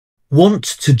Want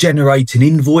to generate an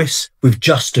invoice with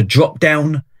just a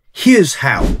drop-down? Here's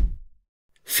how.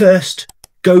 First,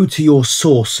 go to your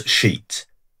source sheet.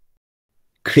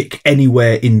 Click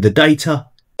anywhere in the data.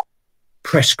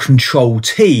 Press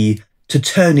Ctrl-T to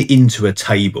turn it into a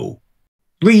table.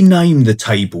 Rename the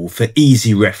table for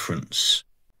easy reference.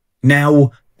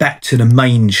 Now, back to the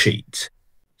main sheet.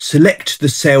 Select the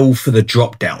cell for the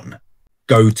drop-down.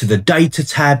 Go to the Data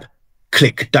tab,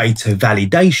 click Data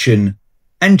Validation,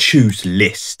 and choose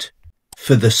List.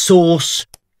 For the source,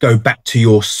 go back to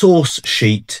your source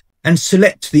sheet and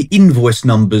select the invoice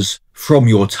numbers from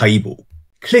your table.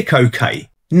 Click OK.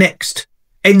 Next,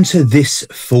 enter this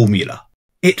formula.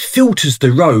 It filters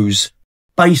the rows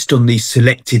based on the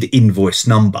selected invoice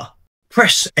number.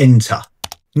 Press Enter.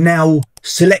 Now,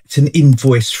 select an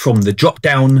invoice from the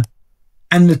drop-down,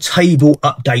 and the table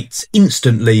updates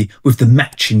instantly with the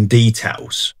matching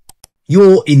details.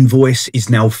 Your invoice is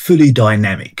now fully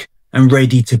dynamic and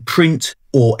ready to print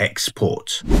or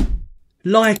export.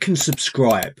 Like and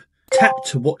subscribe. Tap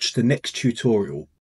to watch the next tutorial.